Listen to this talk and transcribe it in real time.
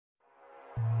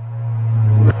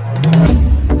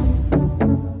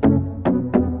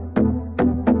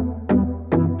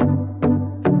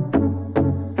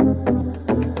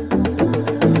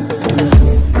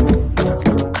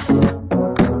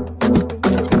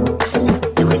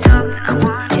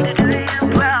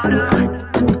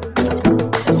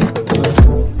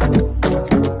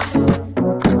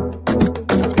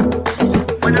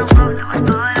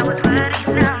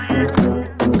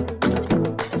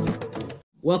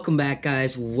welcome back,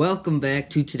 guys. Welcome back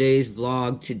to today's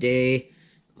vlog. Today,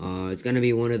 it's gonna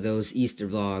be one of those Easter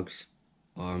vlogs,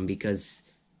 because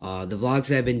the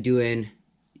vlogs I've been doing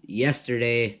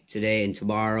yesterday, today, and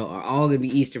tomorrow are all gonna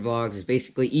be Easter vlogs. It's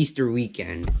basically Easter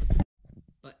weekend.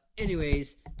 But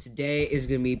anyways, today is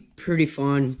gonna be pretty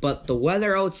fun, but the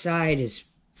weather outside is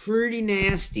pretty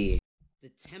nasty.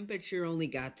 The temperature only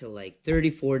got to like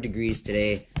 34 degrees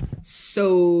today,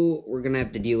 so we're gonna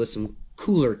have to deal with some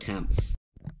cooler temps.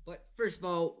 But first of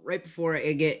all, right before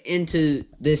I get into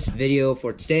this video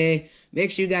for today, make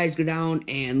sure you guys go down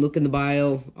and look in the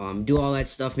bio, do all that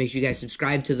stuff. Make sure you guys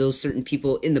subscribe to those certain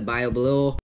people in the bio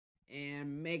below,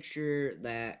 and make sure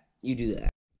that you do that,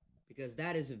 because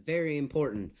that is very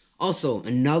important. Also,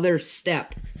 another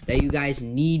step that you guys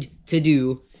need to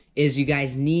do is you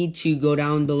guys need to go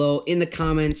down below in the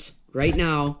comments right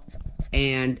now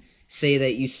and say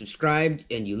that you subscribed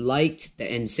and you liked,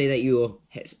 and say that you,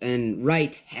 and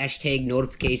write hashtag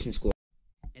notification score.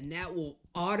 And that will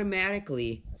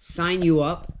automatically sign you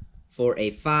up for a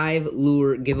 5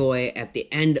 lure giveaway at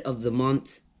the end of the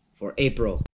month for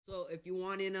April. So if you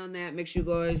want in on that, make sure you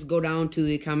guys go down to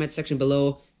the comment section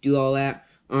below, do all that.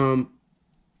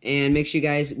 And make sure you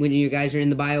guys, when you guys are in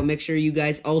the bio, make sure you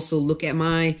guys also look at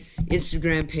my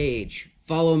Instagram page.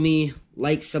 Follow me,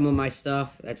 like some of my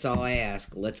stuff. That's all I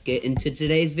ask. Let's get into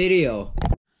today's video.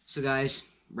 So guys,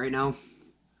 right now,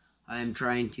 I'm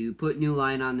trying to put new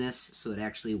line on this so it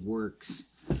actually works.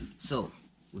 So,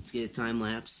 let's get a time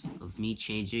lapse of me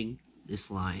changing this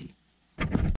line.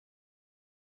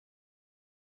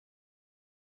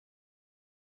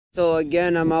 So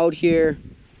again, I'm out here.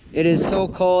 It is so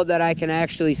cold that I can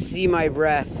actually see my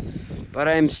breath. But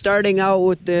I'm starting out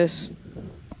with this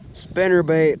spinner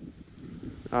bait.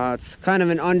 It's kind of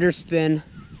an underspin,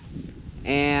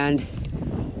 and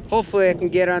hopefully I can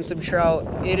get on some trout.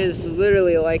 It is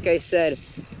literally, like I said,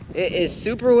 it is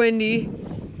super windy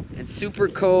and super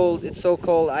cold. It's so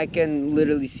cold I can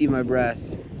literally see my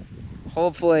breath.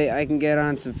 Hopefully I can get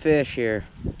on some fish here.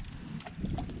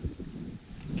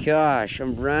 Gosh,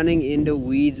 I'm running into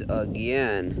weeds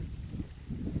again.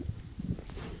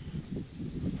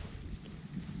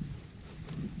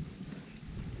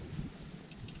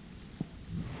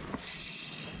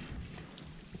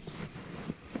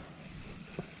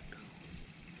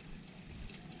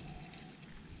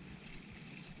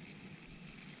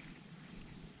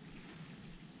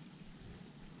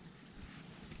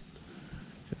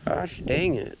 Gosh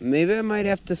dang it. Maybe I might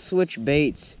have to switch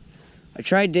baits. I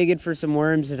tried digging for some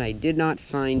worms and I did not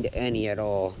find any at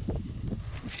all.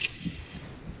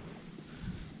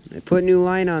 I put new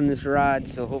line on this rod,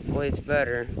 so hopefully it's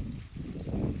better.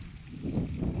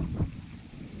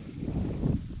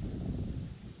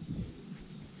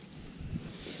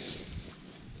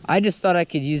 I just thought I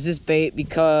could use this bait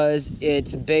because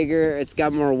it's bigger, it's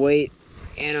got more weight,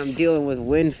 and I'm dealing with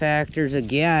wind factors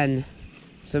again.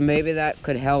 So maybe that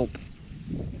could help.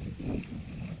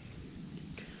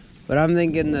 But I'm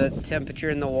thinking the temperature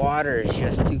in the water is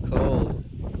just too cold.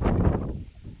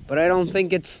 But I don't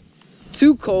think it's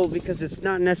too cold because it's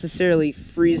not necessarily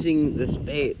freezing this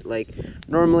bait. Like,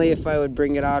 normally if I would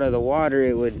bring it out of the water,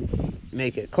 it would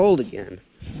make it cold again.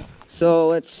 So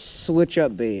let's switch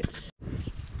up baits.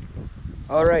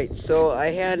 Alright, so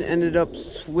I had ended up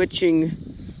switching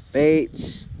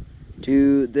baits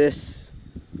to this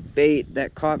bait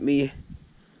that caught me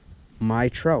my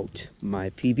trout, my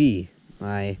PB,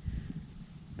 my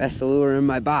best lure in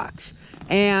my box.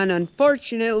 And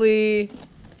unfortunately,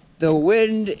 the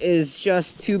wind is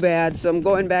just too bad, so I'm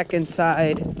going back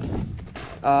inside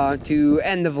to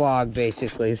end the vlog,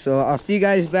 basically. So I'll see you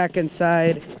guys back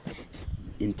inside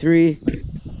in 3,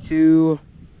 2,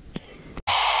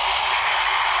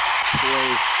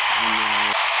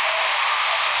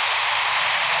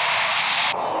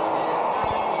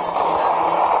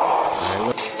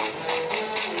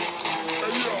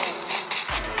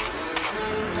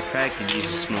 I could use a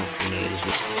smoke grenade as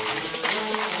well.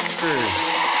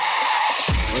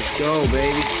 Let's go,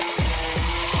 baby.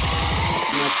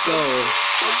 Let's go.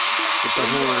 With the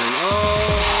horn. Oh!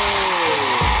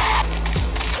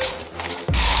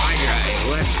 Alright,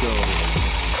 let's go.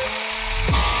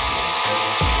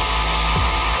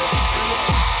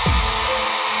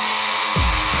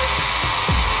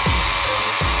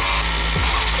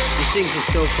 These things are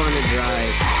so fun to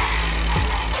drive.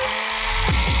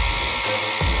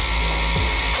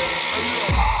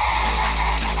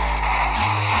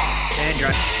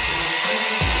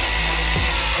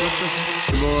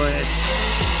 Boys,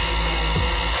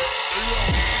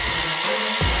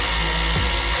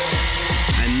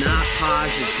 I'm not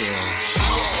positive.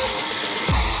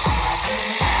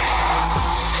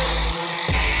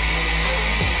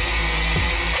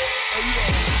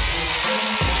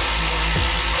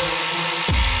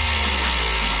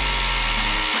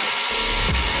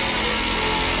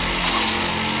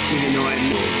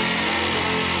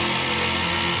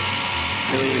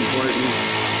 really important.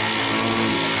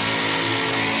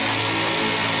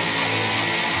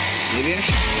 Maybe I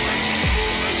should.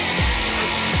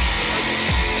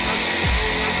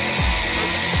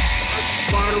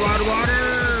 Water, water, water!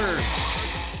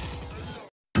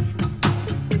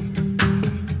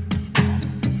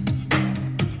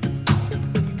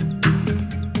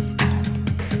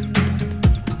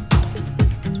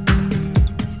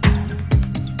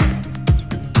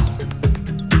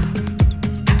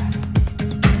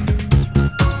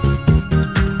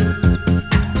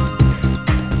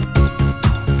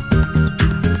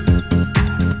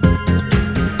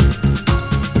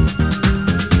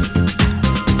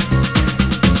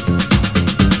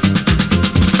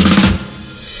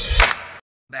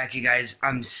 Back, you guys.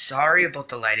 I'm sorry about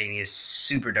the lighting. It's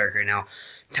super dark right now.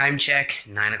 Time check,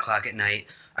 9 o'clock at night.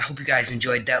 I hope you guys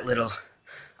enjoyed that little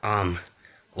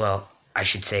well, I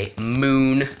should say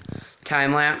moon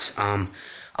time lapse.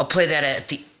 I'll play that at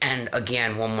the end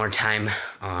again one more time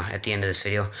at the end of this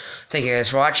video. Thank you guys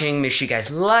for watching. Make sure you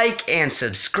guys like and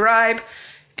subscribe,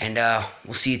 and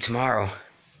we'll see you tomorrow.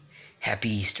 Happy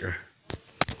Easter.